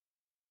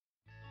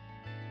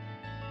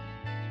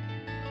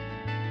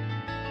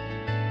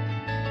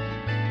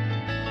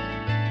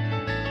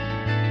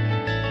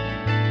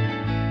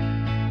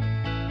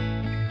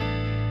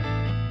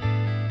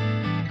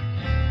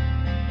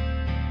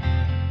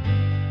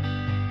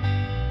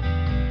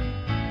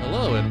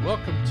Hello and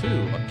welcome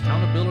to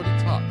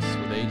Accountability Talks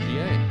with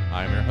AGA.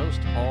 I'm your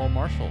host, Paul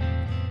Marshall.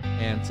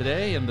 And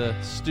today in the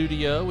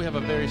studio, we have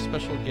a very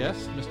special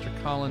guest, Mr.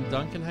 Colin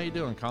Duncan. How you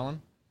doing,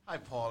 Colin? Hi,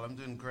 Paul. I'm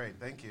doing great.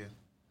 Thank you.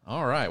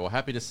 All right. Well,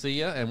 happy to see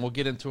you, and we'll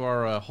get into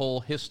our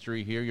whole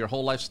history here, your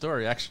whole life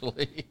story,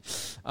 actually.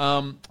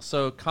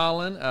 So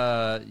Colin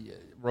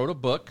wrote a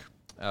book.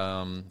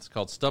 It's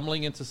called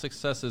Stumbling into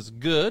Success is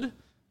Good,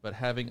 but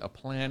Having a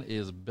Plan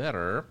is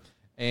Better.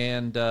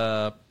 And,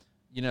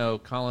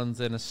 Colin's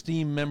an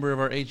esteemed member of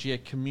our AGA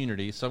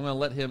community, so I'm going to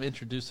let him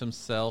introduce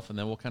himself, and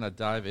then we'll kind of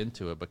dive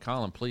into it. But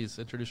Colin, please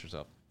introduce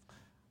yourself.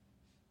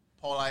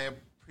 Paul, I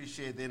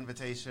appreciate the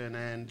invitation,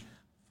 and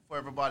for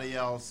everybody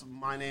else,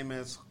 my name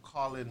is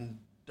Colin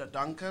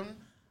Duncan.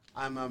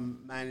 I'm a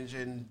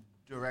managing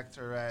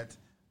director at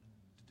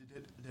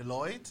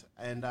Deloitte,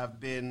 and I've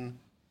been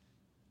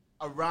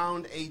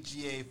around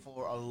AGA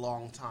for a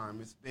long time.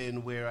 It's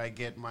been where I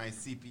get my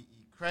CPE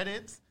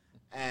credits,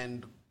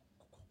 and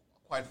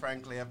quite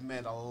frankly, I've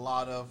met a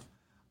lot of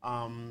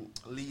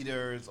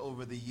leaders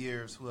over the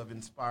years who have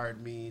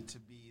inspired me to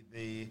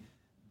be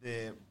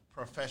the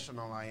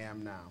professional I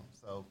am now.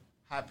 So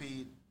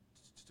happy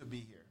to be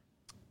here.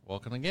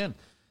 Welcome again.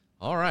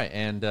 All right,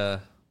 and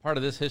part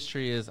of this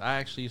history is I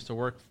actually used to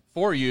work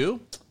for you.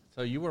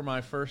 So you were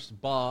my first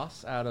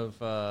boss out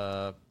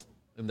of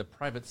in the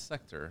private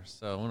sector.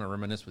 So I want to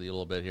reminisce with you a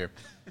little bit here.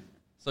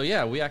 So,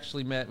 yeah, we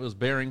actually met. It was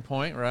Bearing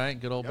Point, right?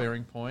 Good old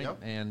Bearing Point. Yep.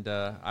 And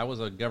I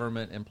was a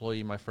government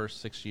employee my first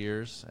 6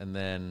 years. And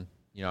then,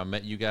 I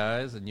met you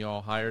guys, and you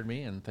all hired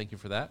me, and thank you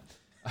for that.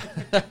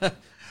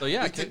 So,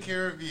 yeah. We took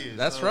care of you.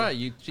 That's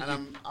right.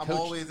 I'm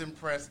always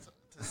impressed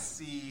to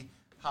see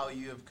how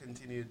you have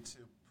continued to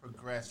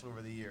progress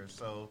over the years.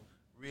 So,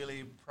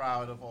 really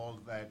proud of all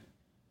that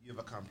you've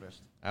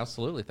accomplished.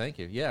 Absolutely. Thank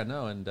you. Yeah,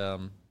 no, and,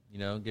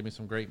 give me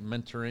some great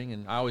mentoring.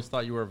 And I always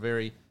thought you were a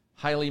very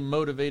highly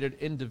motivated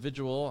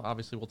individual.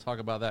 Obviously, we'll talk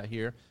about that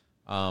here.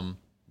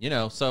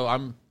 So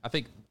I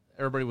think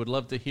everybody would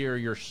love to hear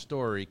your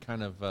story,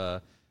 kind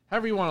of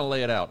however you want to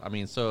lay it out. I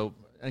mean, so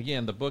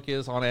again, the book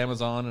is on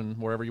Amazon and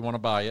wherever you want to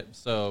buy it.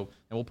 So,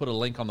 and we'll put a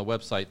link on the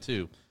website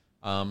too.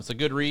 It's a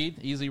good read,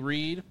 easy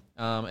read,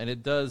 and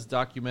it does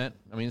document.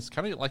 I mean, it's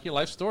kind of like your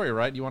life story,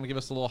 right? You want to give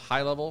us a little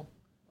high level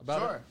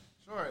about it?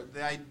 Sure.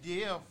 The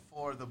idea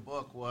for the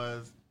book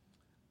was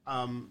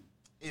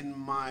in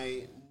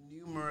my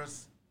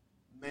numerous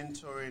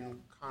mentoring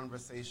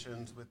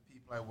conversations with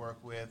people I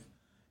work with,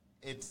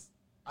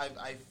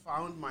 I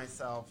found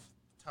myself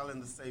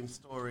telling the same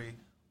story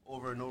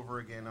over and over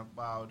again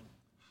about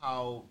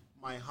how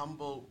my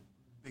humble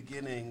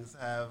beginnings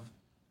have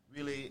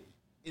really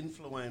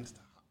influenced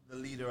the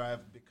leader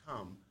I've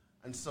become.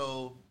 And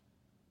so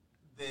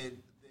the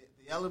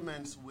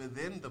elements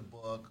within the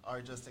book are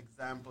just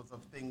examples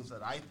of things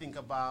that I think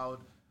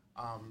about,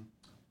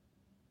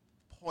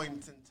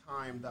 points in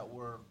time that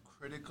were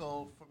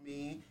critical for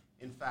me,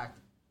 in fact,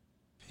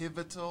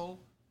 pivotal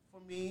for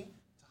me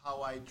to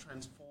how I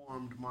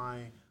transformed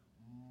my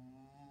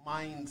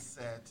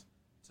mindset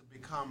to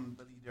become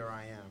the leader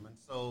I am. And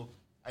so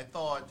I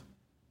thought,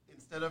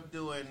 instead of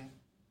doing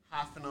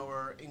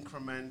half-an-hour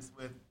increments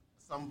with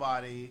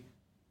somebody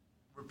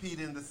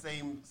repeating the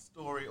same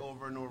story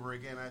over and over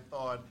again, I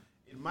thought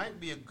it might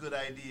be a good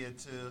idea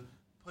to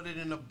put it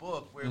in a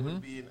book where it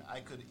would be, I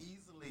could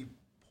easily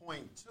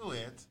point to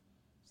it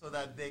so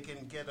that they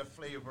can get a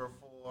flavor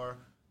for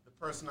the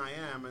person I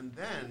am. And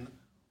then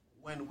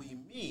when we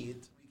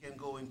meet, we can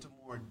go into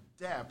more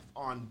depth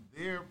on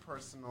their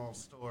personal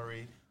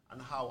story and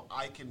how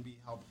I can be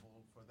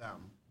helpful for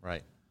them.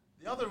 Right.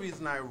 The other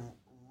reason I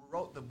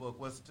wrote the book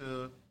was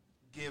to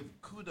give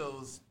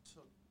kudos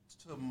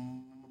to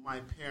my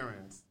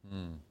parents.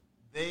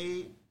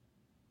 They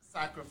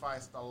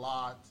sacrificed a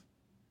lot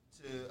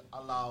to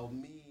allow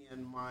me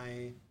and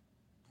my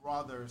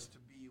brothers to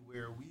be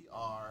where we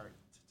are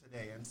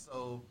today. And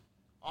so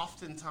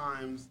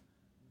oftentimes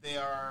they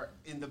are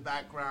in the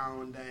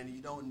background and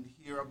you don't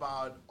hear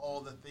about all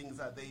the things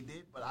that they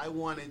did, but I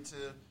wanted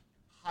to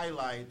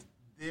highlight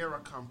their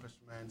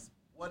accomplishments.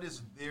 What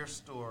is their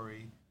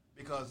story?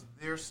 Because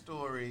their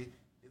story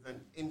is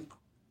an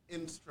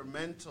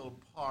instrumental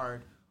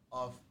part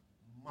of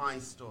my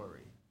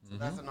story. So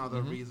that's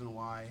another reason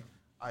why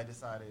I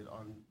decided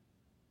on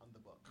the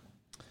book.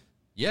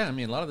 Yeah, I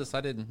mean, a lot of this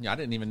I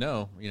didn't even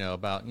know,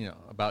 about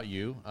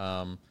you.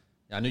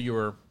 I knew you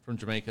were from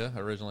Jamaica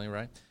originally,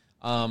 right?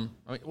 Tell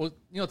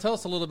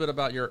us a little bit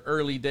about your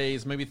early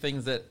days, maybe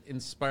things that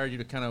inspired you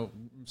to kind of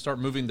start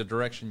moving the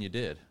direction you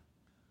did.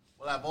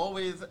 Well, I've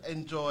always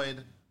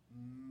enjoyed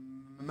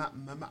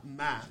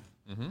math,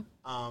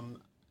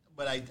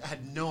 but I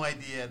had no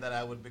idea that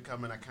I would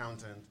become an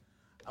accountant.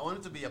 I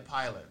wanted to be a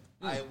pilot.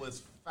 I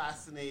was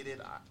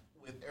fascinated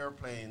with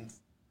airplanes.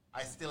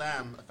 I still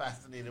am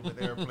fascinated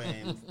with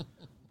airplanes,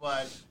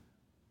 but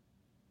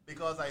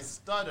because I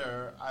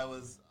stutter, I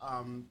was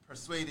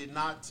persuaded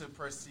not to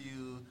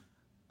pursue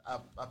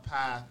a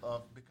path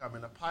of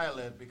becoming a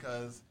pilot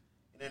because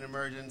in an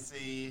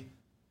emergency,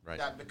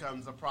 that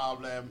becomes a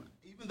problem.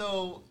 Even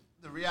though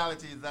the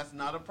reality is that's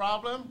not a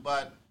problem,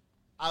 but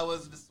I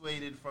was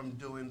dissuaded from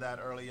doing that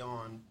early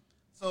on.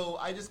 So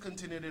I just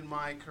continued in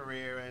my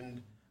career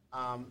and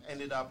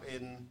ended up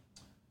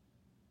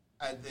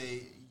at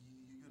the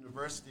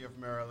University of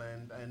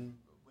Maryland, and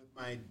with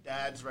my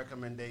dad's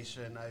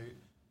recommendation, I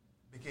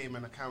became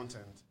an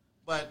accountant.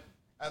 But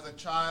as a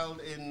child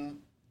in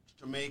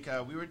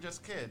Jamaica, we were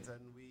just kids, and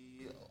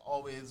we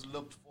always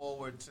looked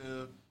forward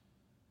to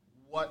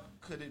what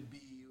could it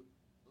be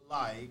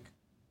like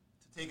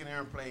to take an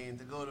airplane,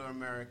 to go to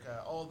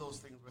America. All those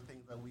things were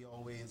things that we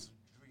always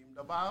dreamed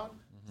about,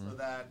 so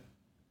that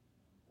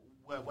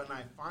when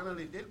I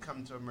finally did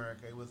come to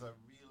America, it was a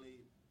really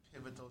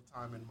pivotal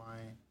time in my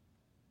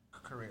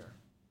career.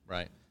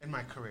 Right. In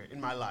my career,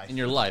 in my life. In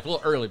your life. A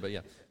little early, but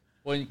yeah.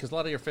 Well, because a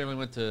lot of your family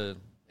went to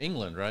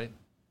England, right?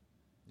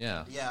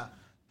 Yeah. Yeah.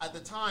 At the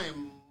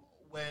time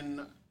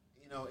when,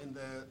 in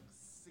the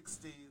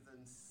 60s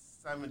and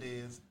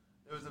 70s,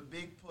 there was a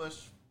big push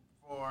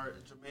for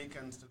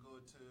Jamaicans to go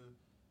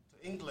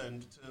to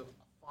England to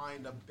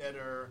find a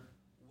better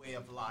way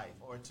of life,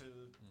 or to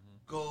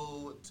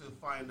go to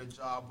find a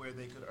job where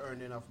they could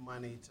earn enough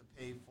money to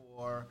pay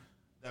for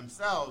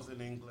themselves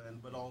in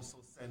England, but also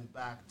send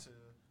back to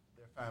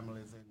their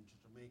families in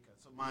Jamaica.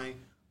 So my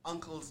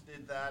uncles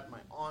did that,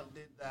 my aunt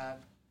did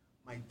that.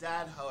 My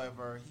dad,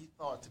 however, he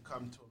thought to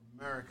come to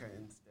America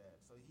instead.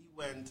 So he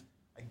went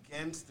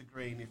against the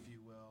grain, if you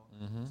will,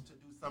 to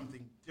do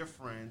something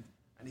different,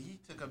 and he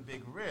took a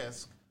big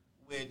risk,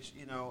 which,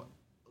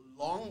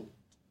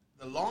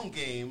 the long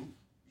game,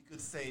 you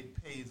could say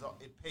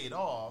it paid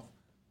off,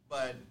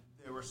 but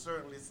there were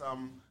certainly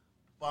some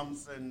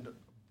bumps and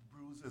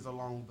bruises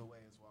along the way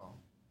as well.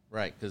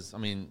 Right, because,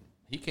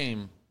 he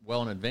came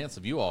well in advance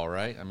of you all,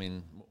 right?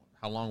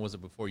 How long was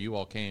it before you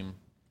all came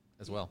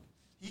as well?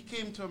 He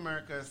came to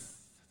America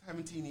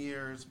 17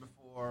 years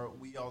before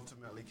we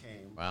ultimately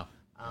came. Wow.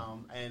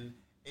 And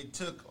it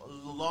took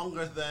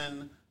longer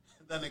than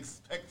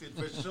expected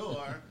for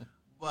sure,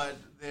 but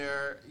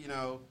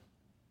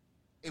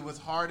it was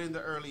hard in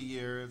the early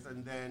years,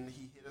 and then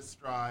he hit a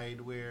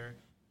stride where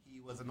he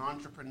was an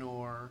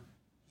entrepreneur.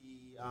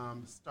 He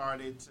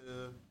started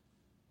to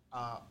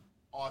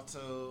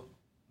auto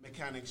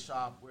mechanic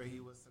shop where he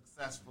was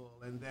successful,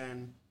 and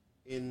then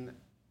in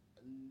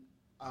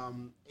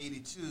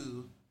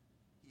 82,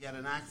 he had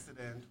an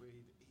accident where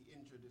he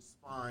injured his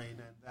spine,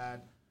 and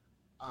that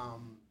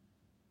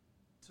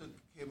took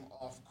him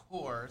off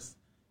course.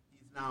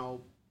 He's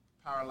now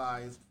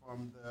paralyzed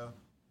from the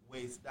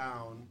waist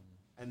down,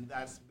 and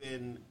that's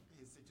been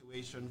his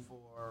situation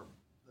for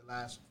the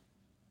last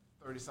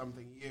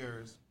 30-something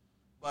years.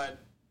 But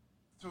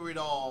through it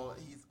all,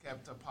 he's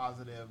kept a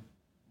positive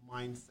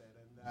mindset,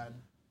 and that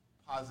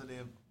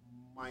positive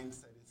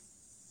mindset is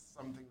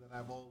something that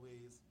I've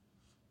always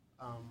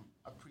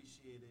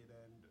appreciated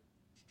and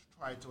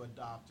tried to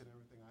adopt in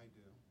everything I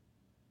do.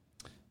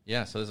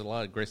 Yeah, so there's a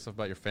lot of great stuff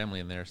about your family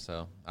in there,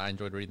 so I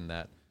enjoyed reading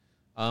that.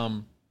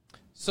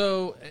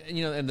 So,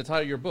 and the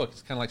title of your book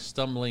is kind of like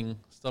stumbling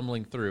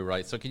through,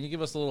 right? So can you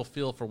give us a little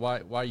feel for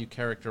why you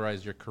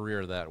characterize your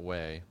career that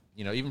way?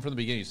 Even from the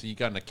beginning, so you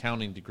got an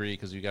accounting degree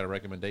because you got a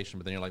recommendation,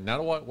 but then you're like,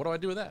 now what do I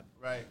do with that?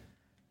 Right.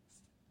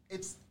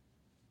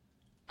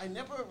 I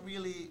never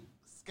really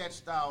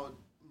sketched out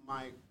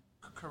my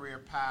career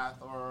path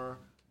or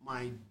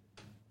my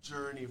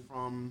journey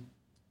from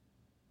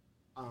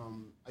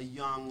a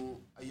young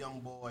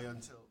boy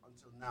until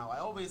now. I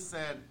always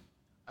said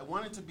I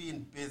wanted to be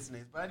in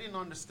business, but I didn't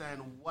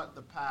understand what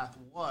the path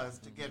was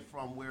to get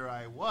from where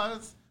I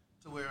was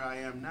to where I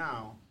am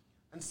now.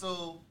 And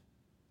so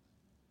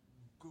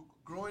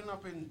growing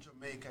up in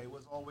Jamaica, it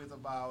was always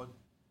about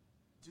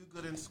do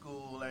good in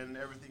school and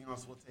everything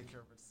else will take care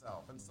of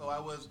itself. And so I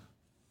was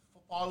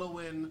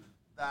following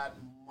that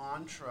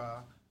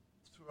mantra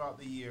throughout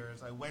the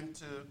years. I went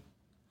to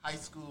high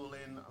school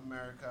in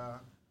America.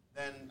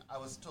 Then I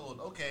was told,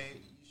 okay,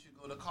 you should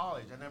go to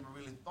college. I never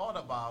really thought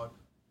about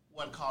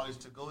what college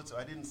to go to.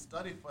 I didn't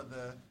study for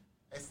the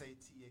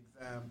SAT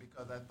exam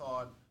because I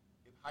thought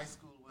if high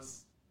school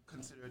was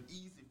considered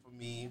easy for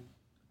me,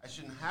 I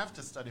shouldn't have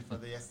to study for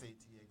the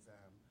SAT exam.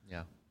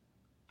 Yeah.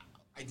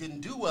 I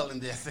didn't do well in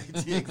the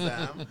SAT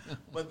exam,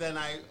 but then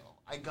I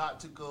got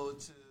to go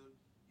to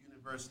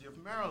University of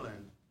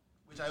Maryland,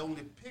 which I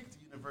only picked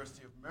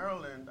University of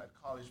Maryland at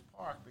College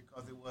Park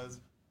because it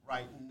was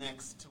right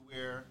next to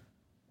where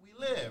we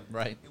lived.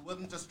 Right. It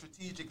wasn't a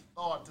strategic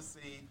thought to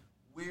see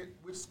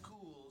which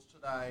schools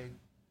should I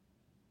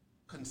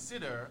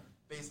consider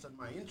based on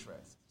my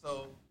interest.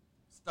 So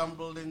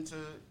stumbled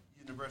into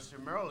University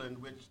of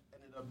Maryland, which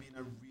ended up being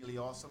a really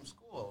awesome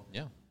school.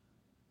 Yeah.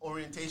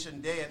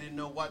 Orientation day, I didn't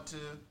know what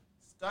to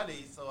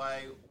study, so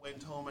I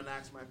went home and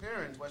asked my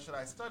parents, what should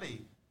I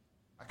study?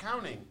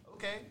 Accounting.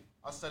 Okay,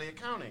 I'll study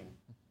accounting.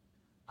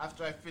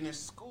 After I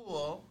finished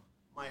school,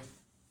 my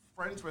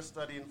friends were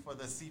studying for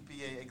the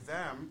CPA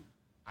exam.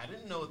 I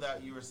didn't know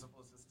that you were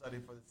supposed to study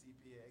for the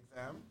CPA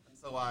exam, and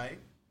so I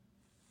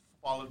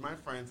followed my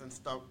friends and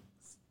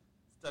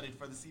studied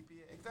for the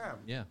CPA exam.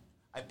 Yeah.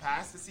 I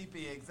passed the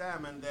CPA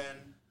exam, and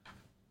then,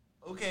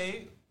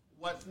 okay,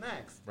 what's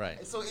next?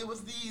 Right. So it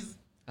was these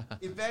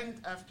event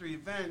after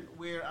event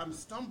where I'm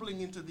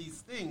stumbling into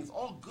these things,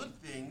 all good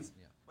things,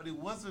 but it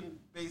wasn't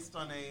based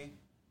on a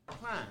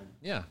plan.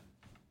 Yeah.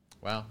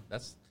 Well,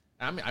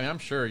 I'm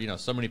sure,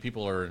 so many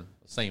people are in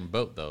the same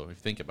boat, though, if you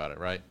think about it,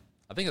 right?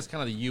 I think it's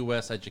kind of the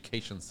U.S.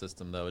 education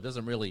system, though. It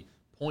doesn't really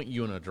point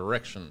you in a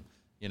direction.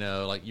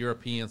 Like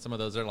European, some of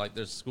those are like,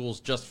 there's schools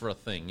just for a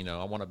thing.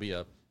 I want to be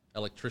a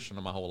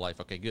electrician my whole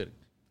life. Okay, good.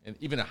 And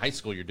even in high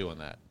school, you're doing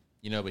that.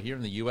 But here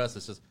in the U.S.,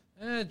 it's just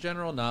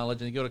general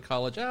knowledge. And you go to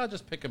college,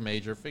 just pick a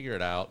major, figure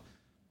it out.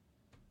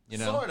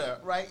 Sort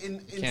of, right?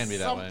 It can be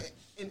that way.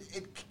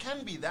 It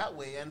can be that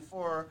way. And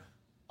for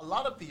a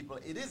lot of people,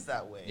 it is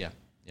that way. Yeah.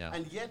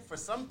 And yet, for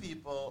some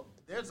people,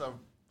 there's a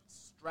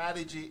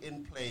strategy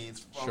in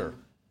place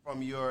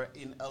from you're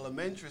in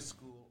elementary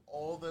school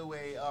all the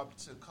way up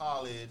to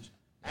college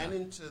and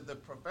into the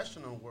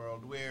professional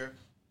world where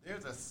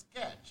there's a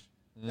sketch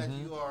that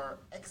you are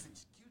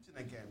executing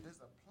again.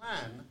 There's a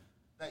plan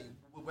that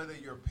whether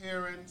your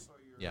parents or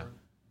your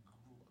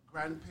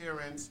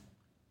grandparents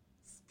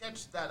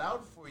sketch that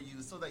out for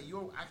you so that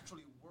you're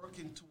actually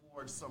working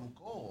towards some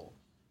goal.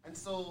 And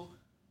so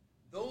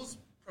those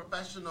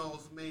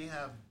professionals may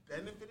have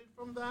benefited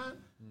from that,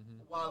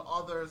 while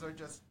others are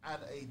just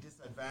at a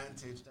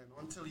disadvantage. And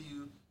until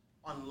you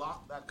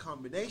unlock that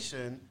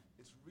combination,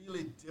 it's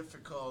really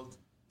difficult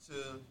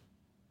to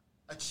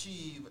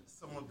achieve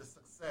some of the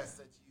success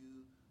that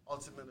you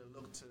ultimately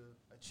look to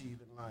achieve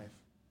in life.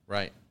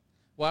 Right.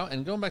 Well,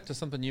 and going back to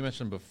something you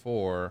mentioned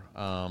before,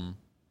 I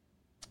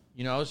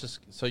was just,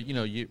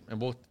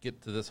 and we'll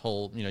get to this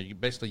whole,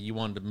 you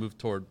wanted to move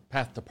toward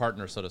path to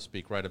partner, so to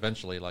speak, right?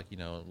 Eventually, like,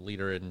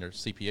 leader in your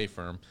CPA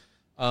firm.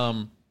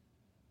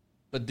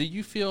 But do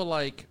you feel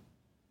like,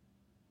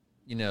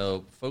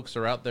 folks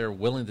are out there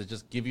willing to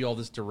just give you all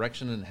this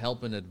direction and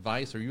help and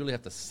advice, or you really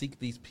have to seek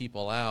these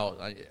people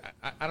out?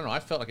 I don't know. I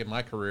felt like in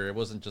my career, it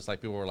wasn't just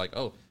like people were like,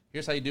 oh,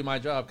 here's how you do my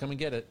job. Come and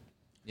get it,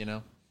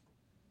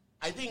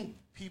 I think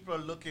people are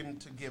looking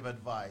to give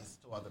advice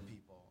to other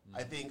people.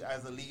 I think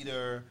as a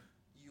leader,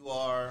 you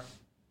are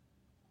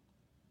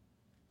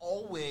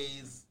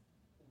always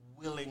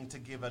willing to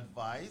give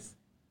advice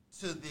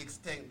to the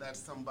extent that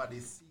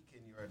somebody's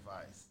seeking your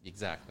advice.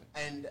 Exactly.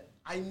 And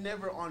I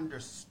never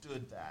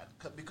understood that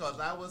because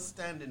I was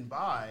standing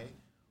by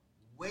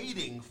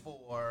waiting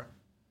for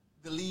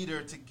the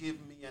leader to give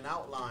me an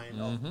outline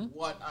of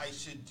what I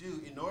should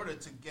do in order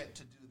to get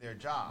to do their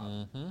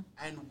job.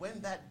 And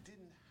when that didn't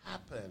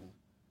happen,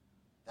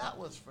 that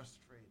was frustrating.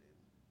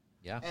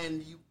 Yeah.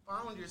 And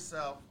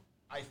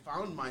I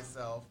found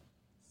myself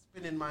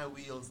spinning my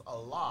wheels a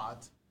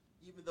lot,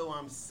 even though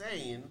I'm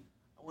saying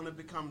I want to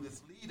become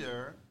this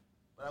leader,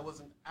 but I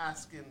wasn't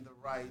asking the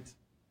right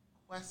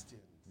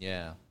questions.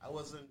 Yeah. I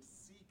wasn't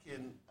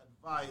seeking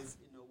advice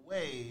in a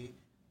way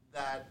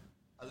that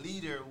a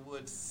leader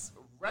would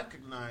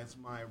recognize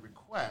my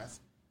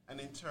request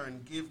and in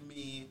turn give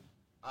me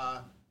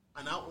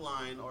an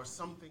outline or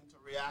something to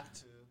react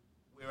to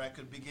where I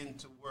could begin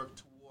to work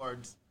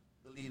towards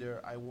the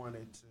leader I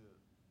wanted to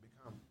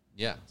become.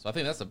 Yeah, so I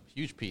think that's a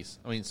huge piece.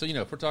 I mean, so,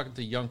 if we're talking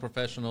to young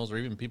professionals or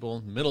even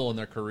people middle in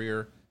their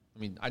career, I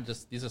mean,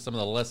 these are some of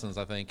the lessons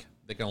I think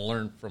they can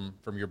learn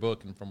from your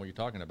book and from what you're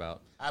talking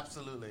about.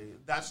 Absolutely.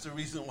 That's the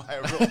reason why I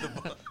wrote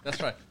the book.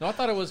 That's right. No, I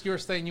thought it was you were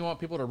saying you want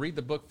people to read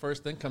the book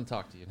first, then come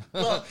talk to you.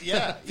 Well,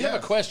 yeah. If you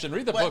have a question,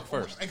 read the book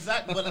first.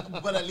 Exactly.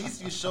 But at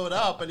least you showed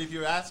up, and if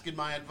you're asking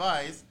my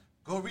advice,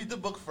 go read the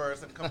book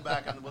first and come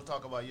back and we'll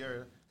talk about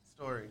your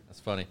story. That's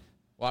funny.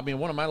 Well, I mean,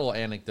 one of my little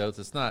anecdotes,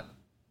 it's not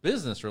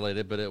business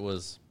related, but it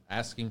was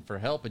asking for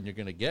help and you're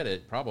going to get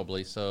it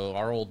probably. So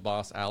our old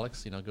boss,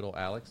 Alex, good old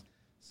Alex.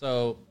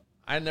 So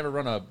I never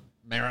run a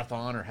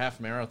marathon or half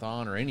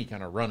marathon or any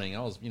kind of running.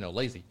 I was,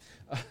 lazy.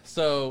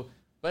 But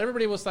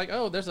everybody was like,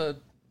 oh, there's a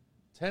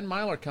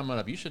 10-miler coming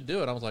up. You should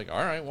do it. I was like,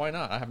 all right, why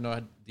not? I have no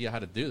idea how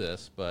to do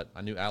this, but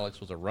I knew Alex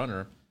was a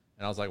runner.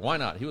 And I was like, why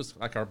not? He was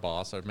like our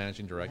boss, our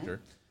managing director.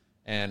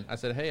 And I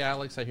said, hey,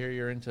 Alex, I hear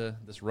you're into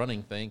this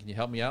running thing. Can you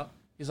help me out?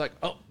 He's like,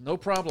 oh, no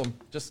problem.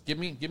 Just give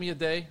me a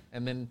day.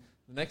 And then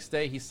the next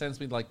day he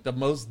sends me like the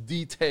most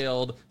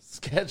detailed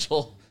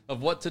schedule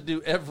of what to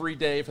do every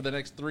day for the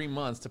next 3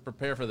 months to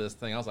prepare for this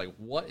thing. I was like,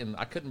 what? And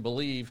I couldn't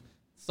believe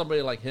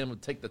somebody like him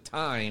would take the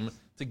time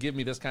to give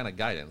me this kind of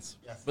guidance.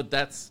 Yes. But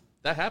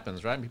that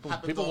happens, right?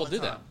 People will do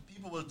that.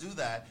 People will do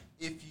that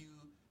if you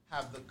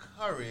have the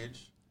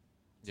courage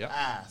to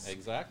ask.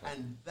 Exactly.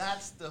 And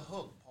that's the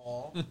hook,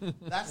 Paul.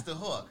 That's the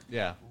hook.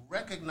 Yeah.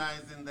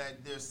 Recognizing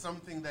that there's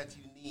something that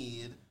you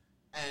need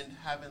and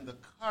having the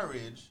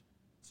courage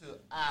to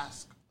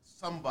ask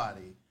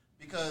somebody.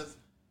 Because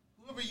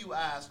whoever you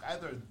ask,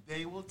 either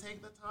they will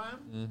take the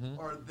time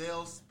or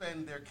they'll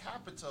spend their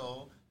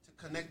capital to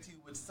connect you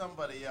with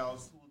somebody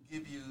else who will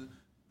give you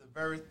the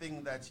very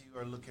thing that you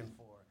are looking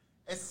for.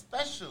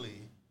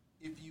 Especially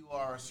if you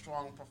are a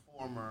strong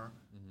performer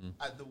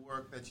at the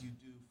work that you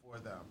do for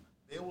them.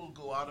 They will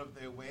go out of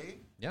their way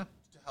to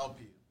help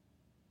you.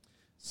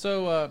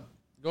 So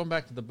going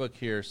back to the book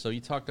here, so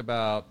you talked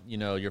about,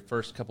 your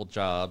first couple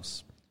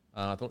jobs.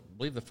 I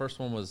believe the first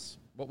one was,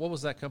 what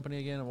was that company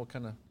again? And what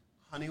kind of?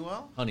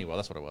 Honeywell. Honeywell,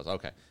 that's what it was.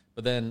 Okay.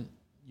 But then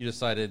you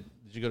decided,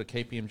 did you go to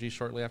KPMG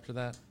shortly after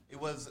that? It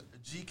was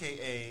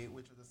GKA,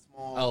 which was a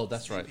small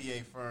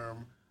CPA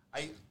firm.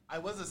 I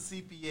was a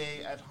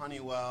CPA at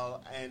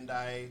Honeywell, and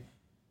I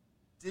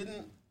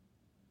didn't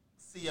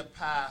see a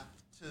path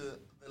to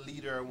the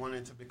leader I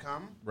wanted to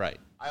become. Right.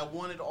 I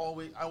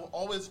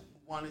always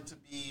wanted to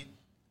be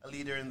a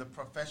leader in the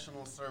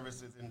professional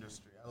services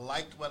industry. I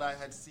liked what I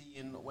had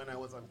seen when I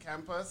was on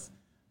campus,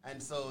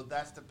 and so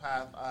that's the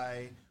path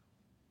I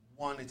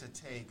wanted to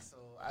take. So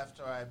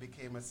after I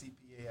became a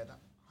CPA at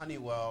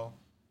Honeywell,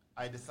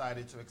 I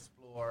decided to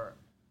explore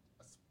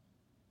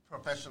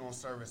professional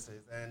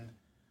services, and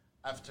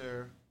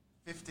after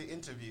 50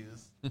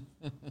 interviews,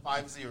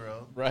 50,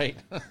 right,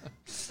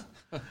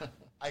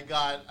 I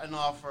got an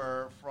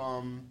offer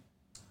from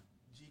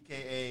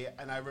GKA,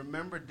 and I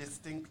remember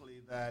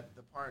distinctly that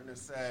the partner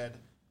said,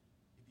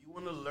 if you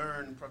want to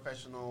learn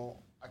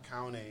professional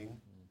accounting,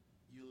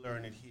 you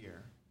learn it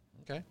here.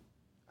 Okay.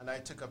 And I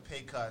took a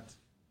pay cut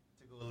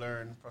to go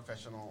learn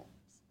professional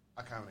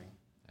accounting.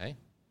 Hey.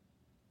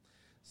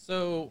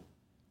 So,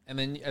 and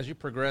then as you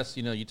progress,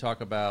 you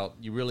talk about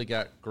you really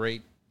got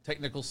great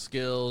technical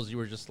skills. You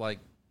were just like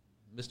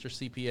Mr.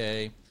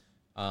 CPA.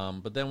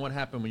 But then what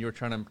happened when you were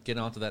trying to get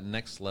onto that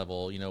next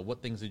level?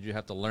 What things did you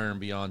have to learn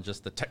beyond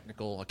just the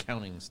technical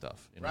accounting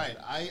stuff? Right.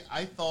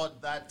 I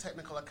thought that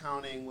technical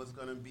accounting was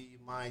going to be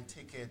my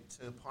ticket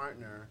to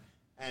partner.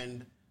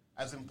 And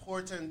as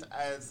important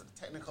as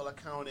technical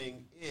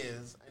accounting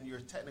is, and your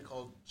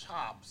technical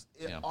chops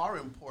are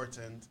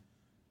important,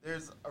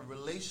 there's a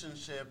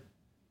relationship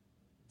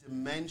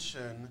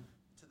dimension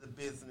to the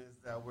business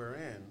that we're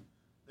in.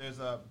 There's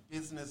a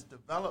business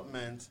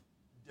development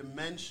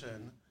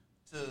dimension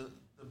to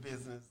the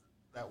business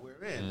that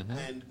we're in. Mm-hmm.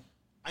 And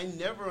I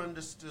never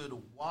understood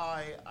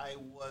why I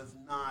was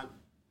not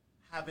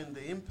having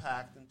the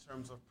impact in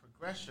terms of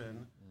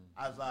progression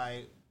as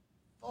I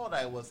thought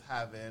I was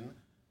having,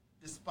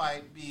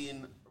 despite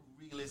being a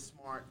really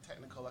smart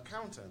technical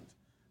accountant.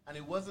 And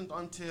it wasn't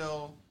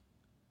until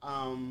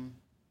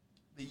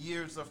the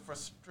years of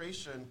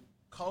frustration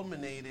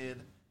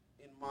culminated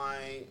in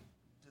my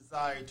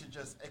desire to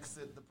just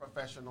exit the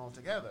profession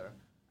altogether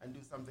and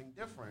do something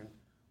different.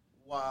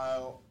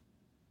 While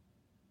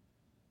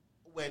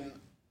when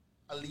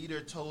a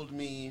leader told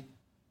me,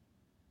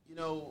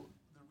 the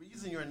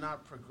reason you're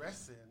not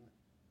progressing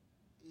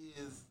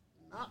is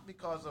not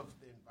because of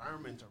the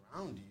environment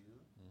around you,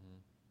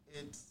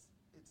 it's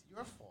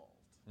your fault,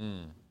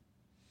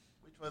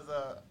 which was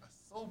a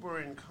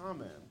sobering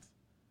comment.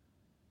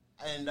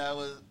 And I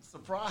was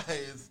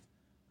surprised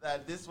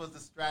that this was the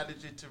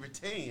strategy to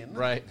retain.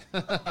 Right.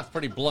 That's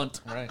pretty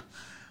blunt, right?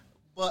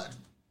 But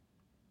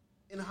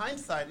in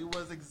hindsight, it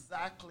was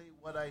exactly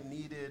what I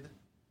needed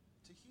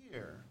to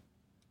hear,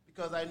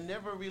 because I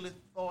never really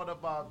thought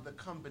about the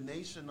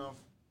combination of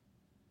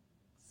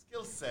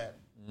skill set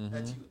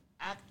that you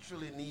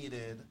actually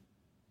needed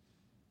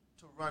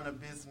to run a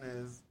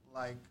business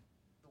like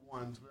the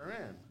ones we're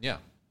in. Yeah.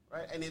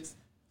 Right? And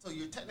so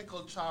your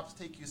technical chops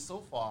take you so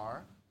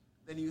far,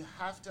 then you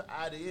have to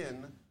add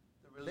in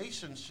the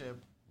relationship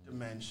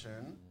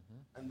dimension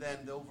and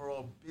then the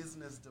overall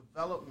business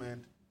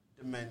development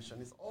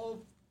dimension. It's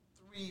all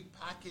three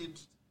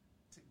packaged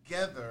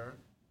together.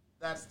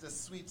 That's the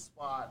sweet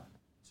spot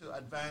to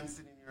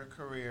advancing in your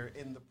career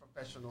in the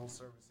professional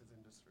services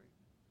industry.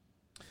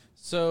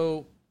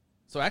 So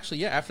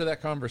actually, after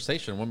that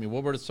conversation,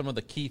 what were some of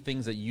the key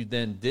things that you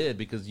then did?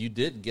 Because you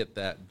did get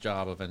that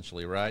job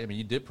eventually, right?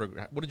 You did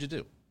progress. What did you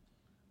do?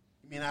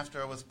 You mean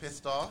after I was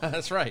pissed off?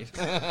 That's right.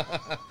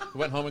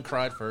 Went home and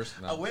cried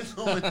first. No. I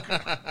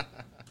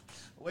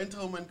went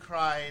home and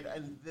cried,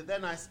 and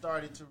then I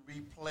started to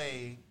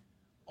replay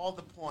all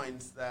the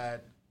points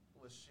that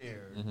was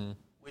shared,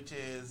 which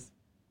is,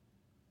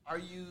 are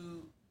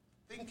you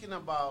thinking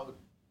about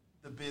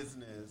the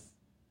business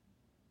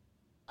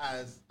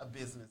as a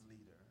business leader?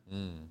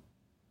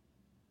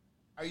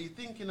 Are you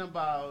thinking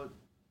about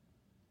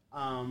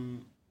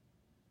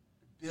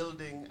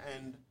building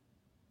and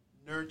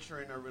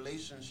nurturing a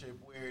relationship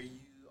where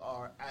you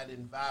are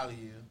adding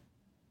value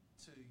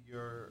to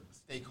your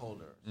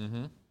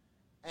stakeholders?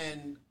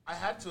 And I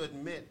had to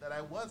admit that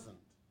I wasn't.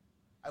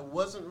 I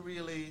wasn't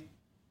really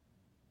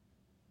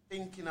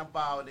thinking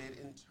about it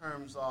in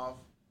terms of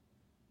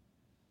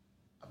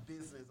a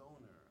business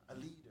owner, a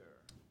leader.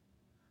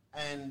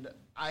 And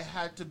I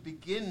had to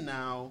begin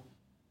now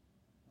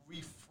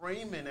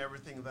reframing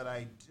everything that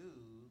I do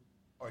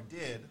or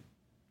did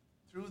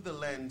through the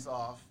lens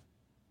of,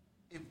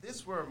 if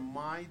this were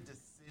my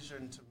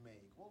decision to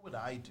make, what would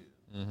I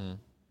do?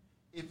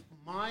 If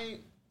my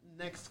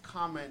next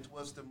comment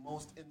was the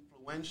most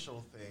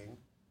influential thing,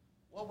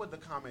 what would the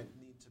comment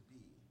need to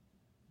be?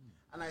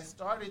 And I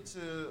started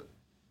to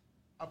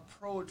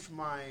approach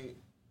my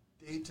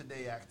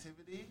day-to-day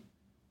activity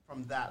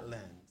from that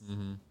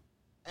lens.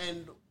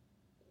 And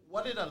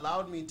what it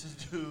allowed me to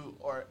do,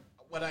 or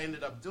what I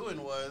ended up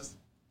doing, was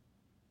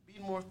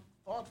being more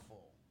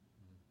thoughtful.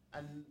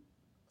 And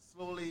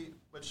slowly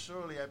but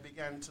surely, I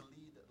began to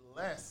lead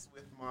less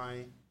with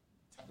my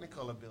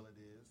technical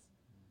abilities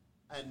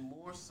and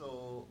more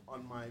so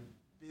on my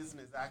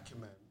business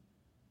acumen,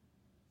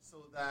 so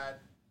that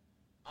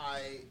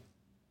I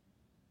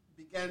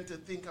began to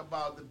think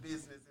about the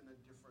business in a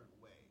different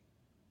way.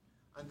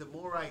 And the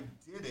more I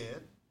did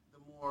it, the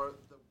more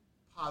the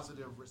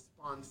positive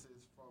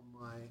responses from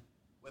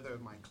whether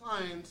my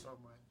clients or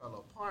my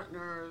fellow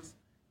partners,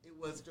 it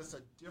was just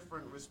a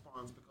different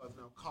response because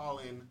now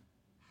Colin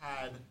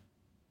had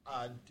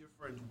a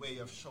different way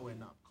of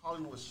showing up.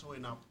 Colin was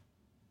showing up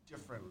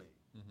differently.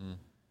 Mm-hmm.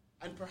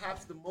 And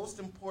perhaps the most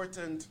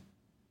important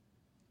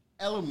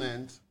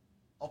element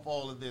of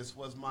all of this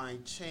was my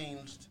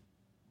changed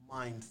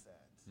mindset.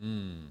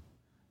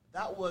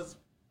 That was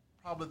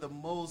probably the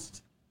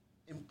most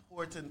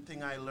important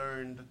thing I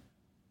learned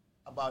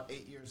about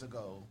 8 years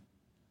ago.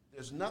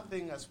 There's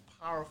nothing as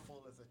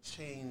powerful as a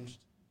changed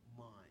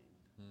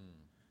mind.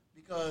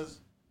 Because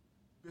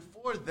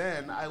before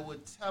then, I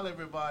would tell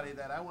everybody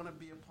that I want to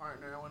be a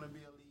partner, I want to be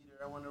a leader,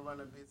 I want to run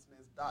a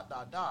business, ...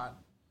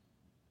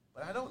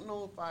 But I don't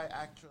know if I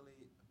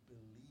actually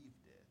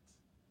believed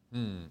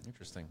it.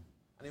 Interesting.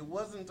 And it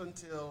wasn't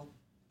until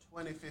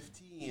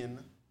 2015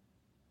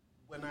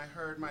 when I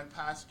heard my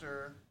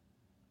pastor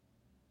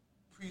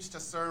preached a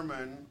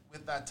sermon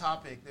with that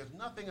topic. There's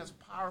nothing as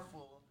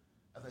powerful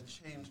as a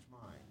changed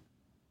mind.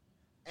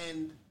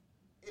 And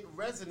it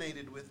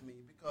resonated with me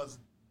because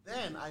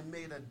then I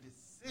made a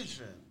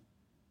decision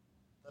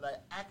that I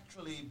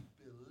actually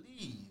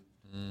believe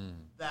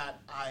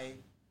that I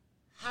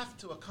have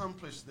to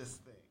accomplish this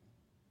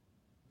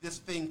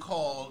thing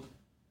called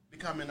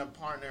becoming a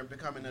partner,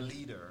 becoming a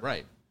leader.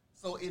 Right.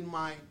 So in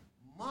my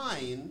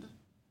mind,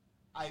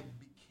 I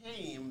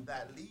became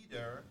that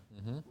leader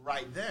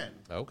right then.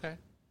 Okay.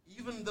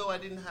 Even though I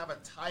didn't have a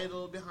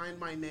title behind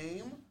my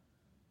name,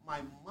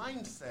 my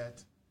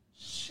mindset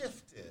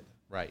shifted.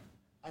 Right.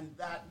 And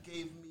that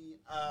gave me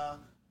a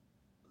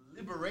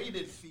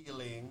liberated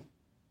feeling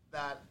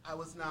that I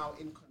was now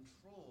in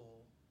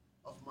control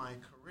of my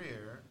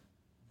career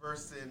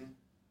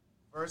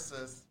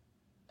versus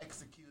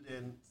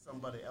executing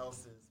somebody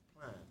else's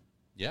plan.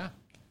 Yeah.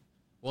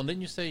 Well, and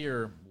didn't you say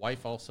your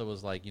wife also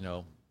was like,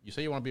 you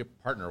say you want to be a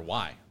partner.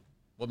 Why?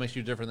 What makes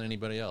you different than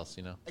anybody else,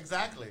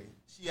 Exactly.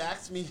 She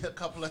asked me a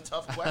couple of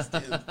tough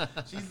questions.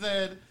 She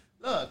said,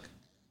 look,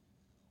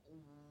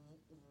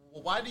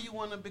 why do you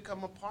want to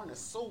become a partner?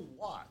 So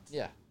what?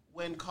 Yeah.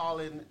 When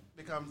Colin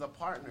becomes a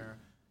partner.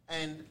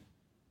 And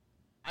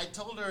I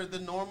told her the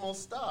normal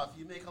stuff.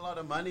 You make a lot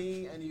of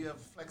money and you have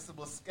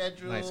flexible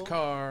schedule. Nice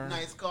car,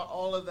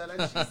 all of that.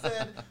 And she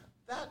said,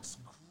 that's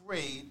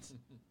great,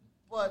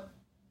 but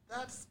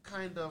that's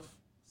kind of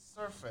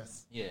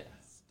surface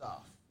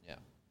stuff. Yeah.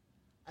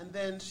 And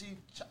then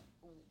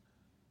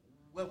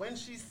when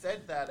she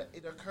said that,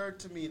 it occurred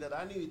to me that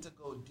I needed to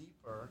go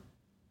deeper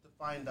to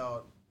find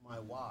out my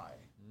why.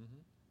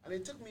 Mm-hmm. And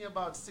it took me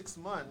about 6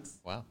 months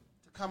to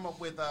come up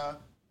with a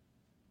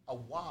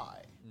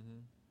why. Mm-hmm.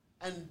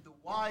 And the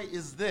why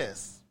is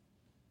this.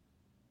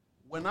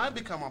 When I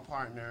become a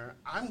partner,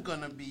 I'm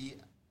going to be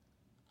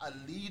a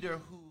leader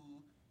who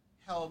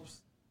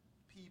helps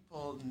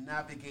people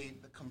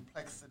navigate the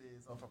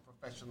complexities of a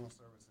professional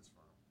services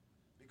firm.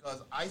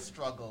 Because I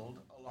struggled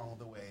along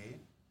the way,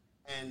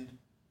 and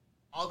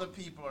other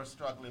people are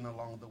struggling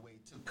along the way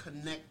to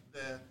connect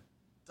the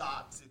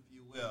dots, if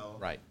you will.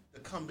 Right.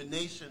 The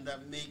combination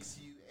that makes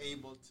you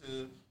able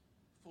to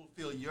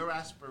fulfill your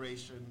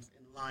aspirations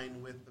in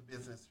line with the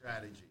business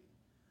strategy.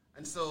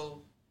 And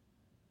so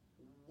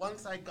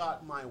once I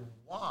got my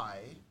why,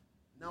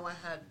 now I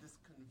had this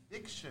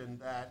conviction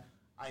that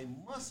I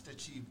must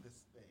achieve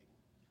this thing.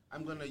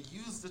 I'm going to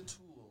use the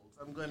tools.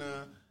 I'm going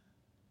to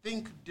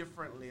think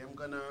differently. I'm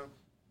going to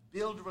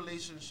build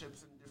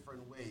relationships in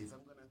different ways.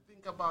 I'm going to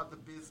think about the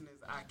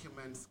business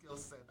acumen skill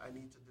set I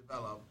need to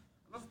develop.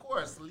 And of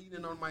course,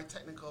 leaning on my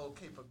technical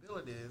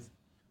capabilities,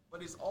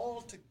 but it's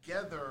all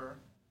together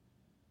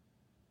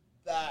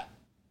that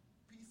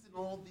piecing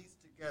all these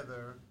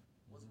together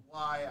was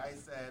why I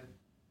said,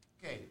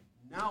 okay,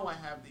 now I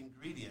have the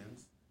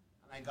ingredients,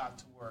 and I got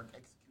to work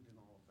executing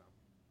all of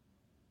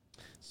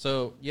them.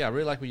 So, yeah, I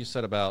really like what you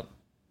said about,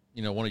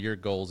 one of your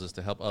goals is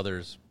to help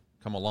others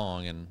come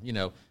along. And,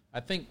 I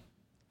think,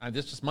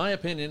 this is just my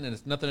opinion, and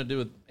it's nothing to do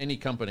with any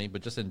company,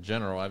 but just in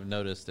general, I've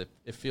noticed that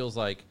it feels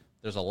like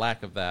there's a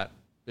lack of that,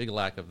 big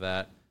lack of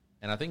that.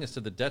 And I think it's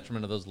to the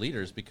detriment of those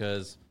leaders,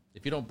 because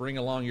if you don't bring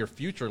along your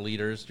future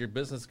leaders, your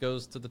business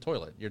goes to the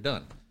toilet. You're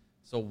done.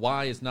 So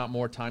why is not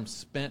more time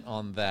spent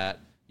on that,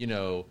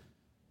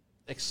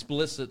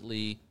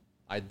 explicitly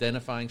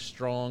identifying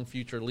strong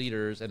future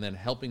leaders and then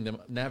helping them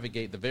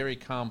navigate the very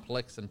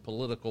complex and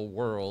political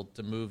world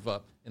to move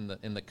up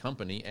in the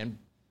company and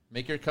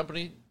make your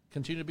company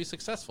continue to be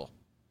successful,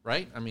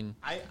 right? I mean,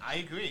 I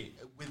agree.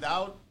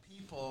 Without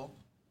people,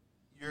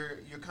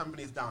 your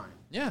company's dying.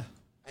 Yeah.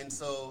 And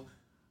so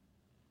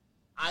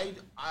I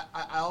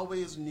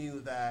always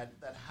knew that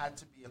had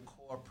to be a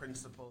core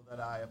principle that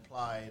I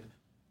applied,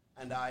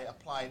 and I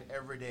applied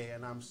every day,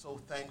 and I'm so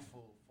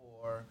thankful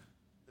for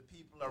the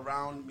people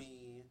around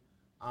me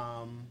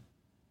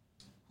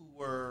who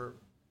were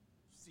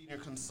senior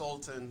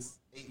consultants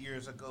 8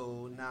 years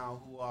ago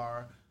now who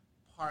are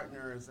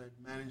partners and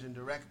managing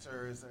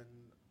directors, and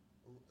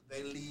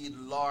they lead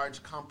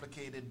large,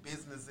 complicated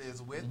businesses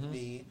with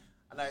me.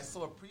 And I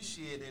so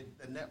appreciated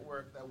the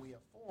network that we have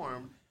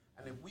formed.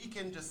 And if we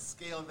can just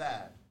scale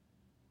that,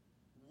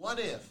 what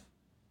if,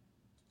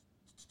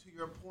 to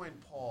your point,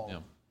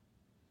 Paul,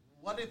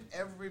 what if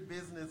every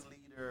business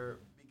leader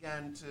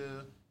began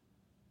to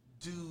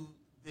do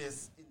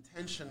this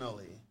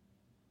intentionally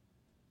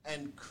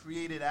and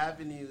created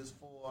avenues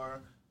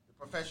for the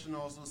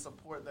professionals who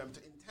support them to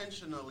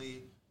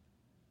intentionally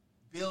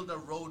build a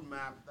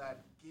roadmap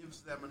that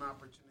gives them an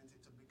opportunity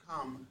to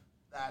become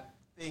that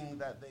thing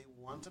that they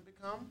want to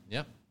become?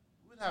 Yeah.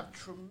 We would have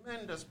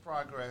tremendous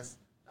progress,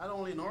 not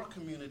only in our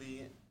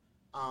community,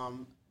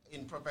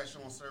 in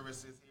professional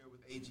services here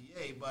with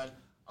AGA, but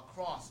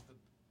across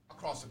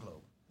the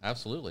globe.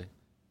 Absolutely.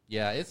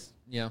 Yeah, it's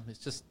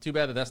just too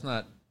bad that that's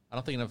not, I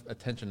don't think enough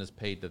attention is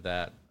paid to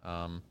that.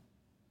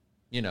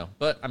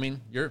 But I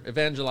mean, you're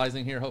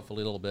evangelizing here,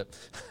 hopefully a little bit.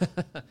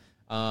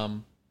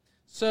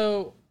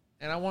 So,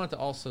 and I wanted to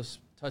also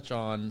touch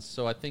on,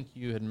 so I think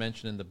you had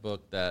mentioned in the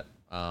book that,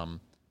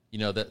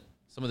 that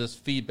some of this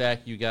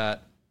feedback you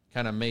got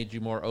kind of made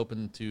you more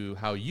open to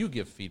how you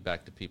give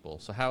feedback to people.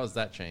 So how has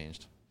that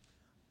changed?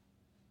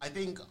 I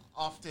think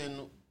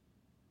often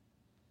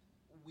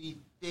we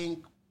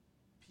think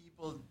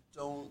people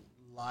don't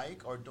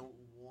like or don't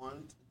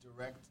want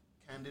direct,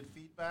 candid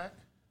feedback,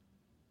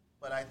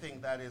 but I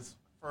think that is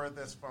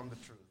furthest from the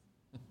truth.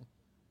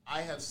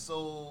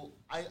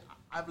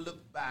 I've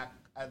looked back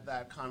at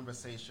that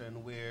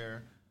conversation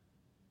where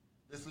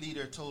this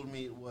leader told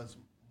me it was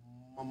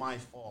my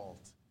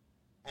fault,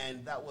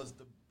 and that was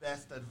the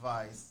best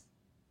advice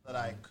that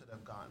I could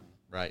have gotten.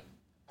 Right.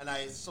 And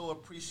I so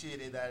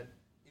appreciated that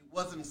it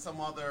wasn't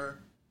some other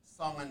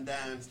song and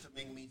dance to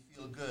make me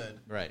feel good,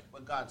 right,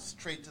 but got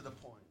straight to the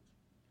point.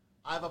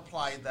 I've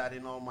applied that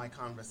in all my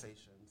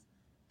conversations.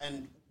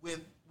 And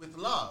with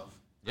love,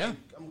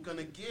 I'm going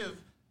to give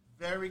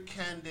very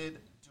candid,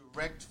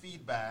 direct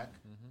feedback.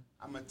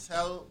 I'm going to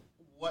tell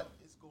what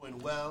is going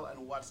well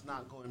and what's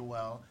not going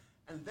well.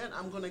 And then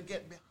I'm going to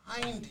get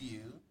behind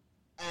you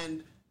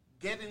and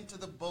get into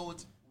the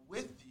boat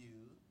with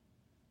you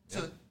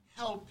to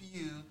help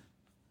you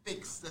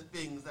fix the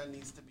things that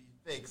needs to be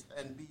fixed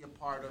and be a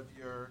part of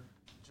your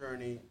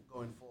journey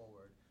going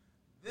forward.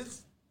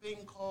 This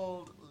thing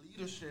called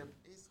leadership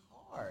is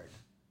hard.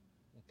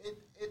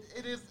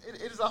 It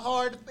is a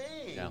hard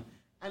thing. Yeah.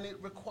 And it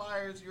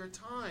requires your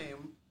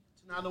time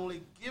to not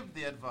only give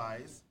the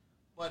advice,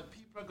 but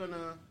people are going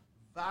to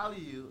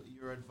value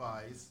your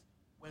advice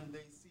when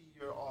they see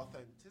your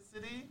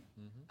authenticity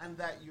and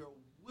that you're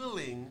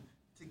willing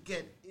to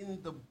get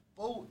in the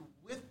boat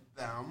with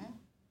them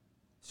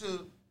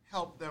to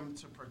help them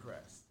to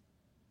progress.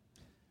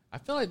 I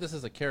feel like this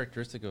is a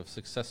characteristic of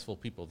successful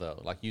people, though.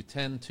 Like, you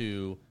tend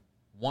to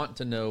want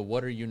to know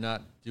what are you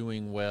not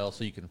doing well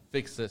so you can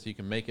fix it, so you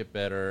can make it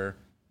better.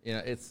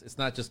 It's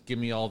not just give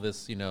me all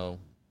this,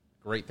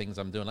 great things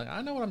I'm doing. Like,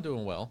 I know what I'm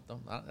doing well.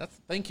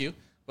 Thank you.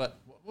 But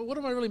what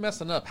am I really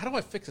messing up? How do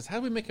I fix this? How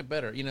do we make it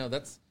better?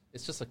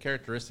 It's just a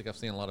characteristic I've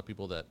seen a lot of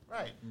people that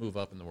move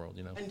up in the world,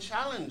 And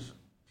challenge.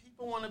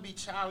 People want to be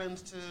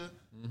challenged to,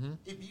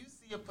 if you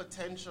see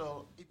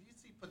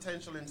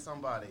potential in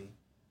somebody,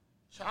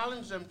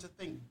 challenge them to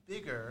think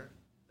bigger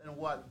than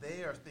what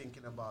they are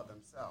thinking about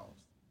themselves.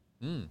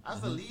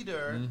 As a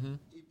leader,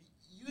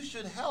 you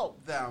should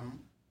help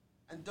them,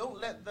 and don't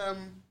let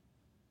them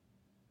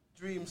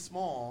dream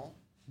small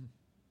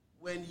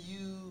when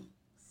you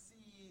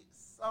see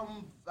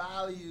some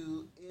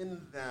value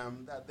in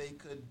them that they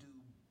could do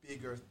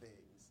bigger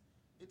things.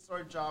 It's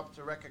our job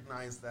to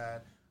recognize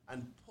that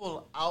and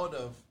pull out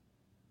of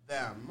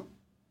them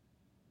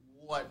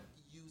what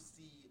you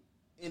see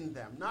in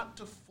them. Not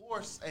to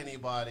force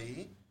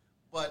anybody,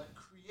 but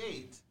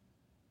create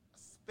a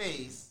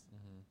space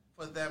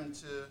for them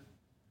to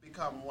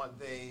become what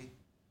they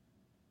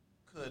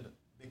could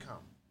become.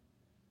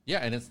 Yeah,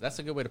 and that's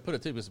a good way to put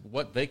it, too, because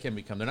what they can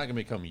become, they're not going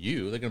to become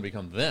you, they're going to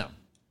become them.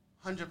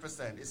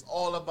 100%. It's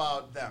all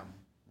about them.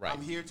 Right.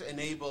 I'm here to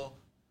enable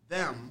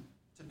them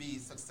to be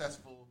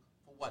successful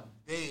for what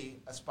they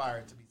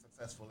aspire to be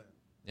successful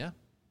in. Yeah.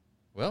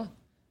 Well,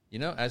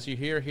 as you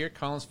hear here,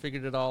 Colin's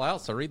figured it all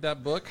out, so read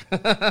that book.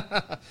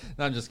 No,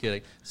 I'm just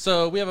kidding.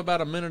 So we have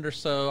about a minute or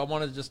so. I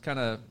want to just kind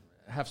of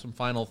have some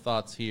final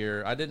thoughts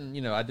here. I didn't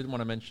want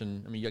to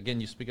mention,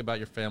 again, you speak about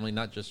your family,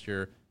 not just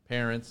your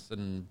parents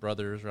and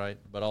brothers, right,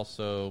 but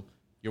also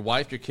your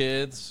wife, your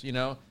kids, you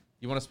want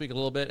to speak a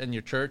little bit, and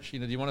your church, do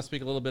you want to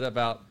speak a little bit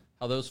about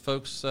how those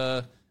folks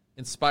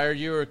inspired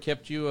you or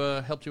helped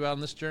you out on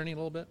this journey a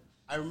little bit?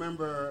 I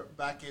remember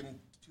back in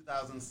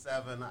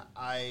 2007,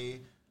 I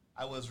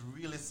was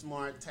really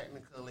smart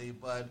technically,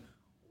 but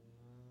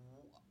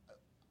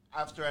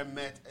after I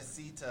met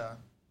Asita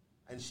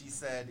and she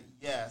said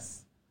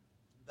yes,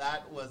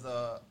 that was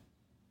a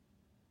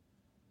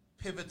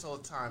pivotal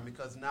time,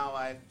 because now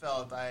I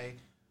felt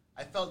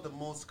the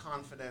most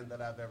confident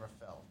that I've ever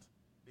felt,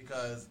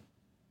 because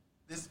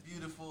this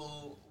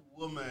beautiful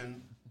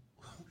woman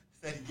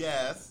said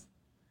yes,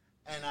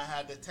 and I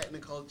had the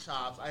technical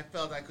chops. I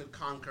felt I could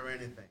conquer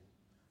anything.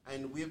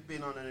 And we've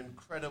been on an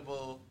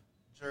incredible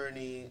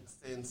journey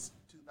since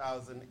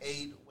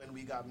 2008 when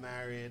we got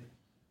married.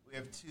 We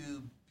have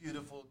 2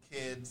 beautiful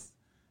kids,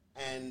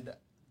 and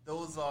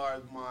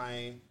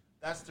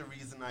that's the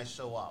reason I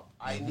show up.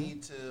 I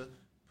need to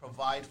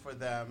provide for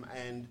them,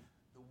 and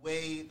the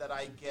way that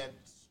I get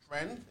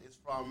strength is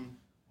from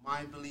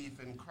my belief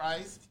in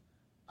Christ,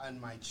 and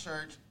my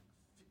church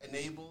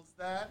enables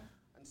that.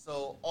 And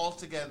so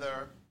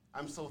altogether,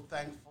 I'm so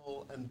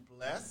thankful and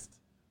blessed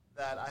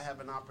that I have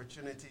an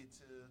opportunity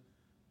to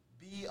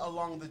be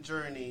along the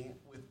journey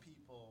with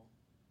people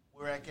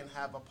where I can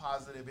have a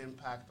positive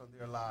impact on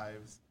their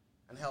lives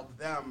and help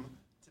them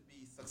to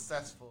be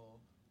successful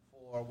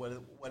for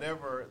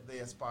whatever they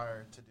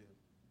aspire to do.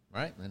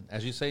 Right, and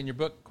as you say in your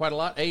book, quite a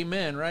lot.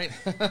 Amen, right?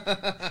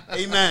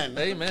 Amen.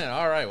 Amen.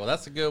 All right, well,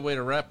 that's a good way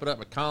to wrap it up.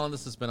 But Colin,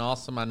 this has been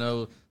awesome. I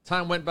know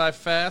time went by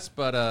fast,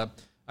 but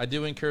I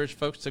do encourage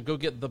folks to go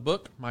get the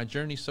book, My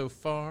Journey So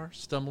Far,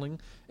 Stumbling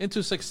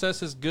into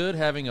Success is Good,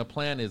 Having a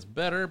Plan is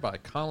Better by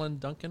Colin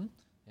Duncan.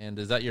 And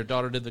is that your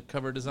daughter did the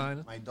cover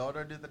design? My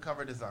daughter did the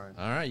cover design.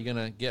 All right, you're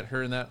going to get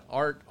her in that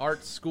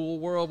art school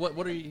world.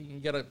 What are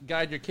you got to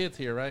guide your kids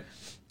here, right?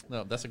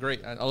 No, that's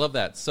I love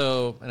that.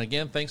 So, and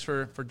again, thanks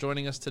for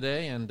joining us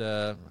today, and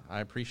I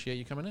appreciate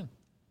you coming in.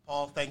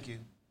 Paul, thank you.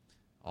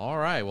 All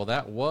right, well,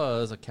 that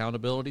was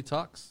Accountability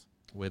Talks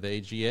with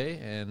AGA,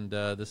 and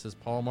this is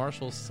Paul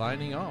Marshall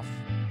signing off.